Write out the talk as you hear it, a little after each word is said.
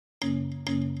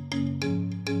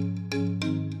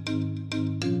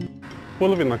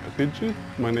Polovinaka, Fiji.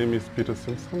 My name is Peter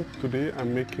Simpson. Today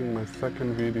I'm making my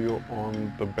second video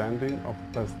on the banning of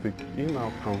plastic in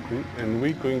our country, and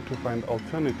we're going to find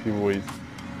alternative ways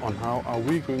on how are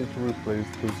we going to replace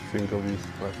those single-use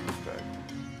plastic bags.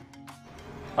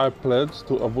 I pledge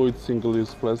to avoid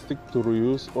single-use plastic, to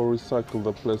reuse or recycle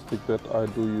the plastic that I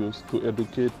do use, to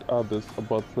educate others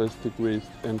about plastic waste,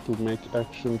 and to make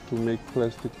action to make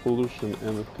plastic pollution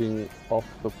a thing of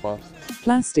the past.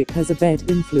 Plastic has a bad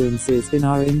influences in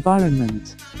our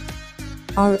environment.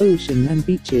 Our ocean and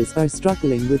beaches are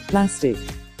struggling with plastic.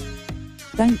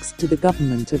 Thanks to the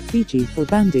government of Fiji for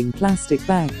banning plastic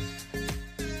bag.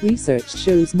 Research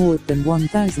shows more than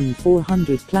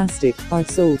 1,400 plastic are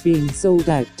being sold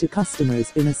out to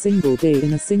customers in a single day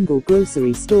in a single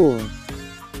grocery store,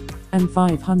 and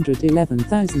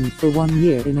 511,000 for 1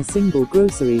 year in a single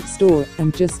grocery store.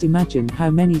 And just imagine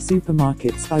how many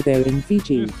supermarkets are there in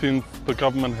Fiji. Since the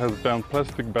government has banned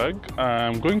plastic bag,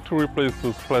 I'm going to replace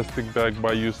those plastic bags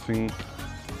by using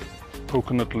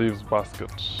coconut leaves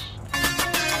baskets.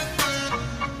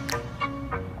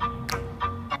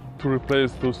 To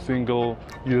replace those single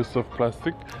use of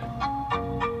plastic,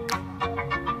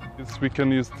 we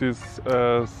can use this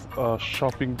as a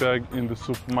shopping bag in the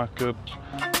supermarket.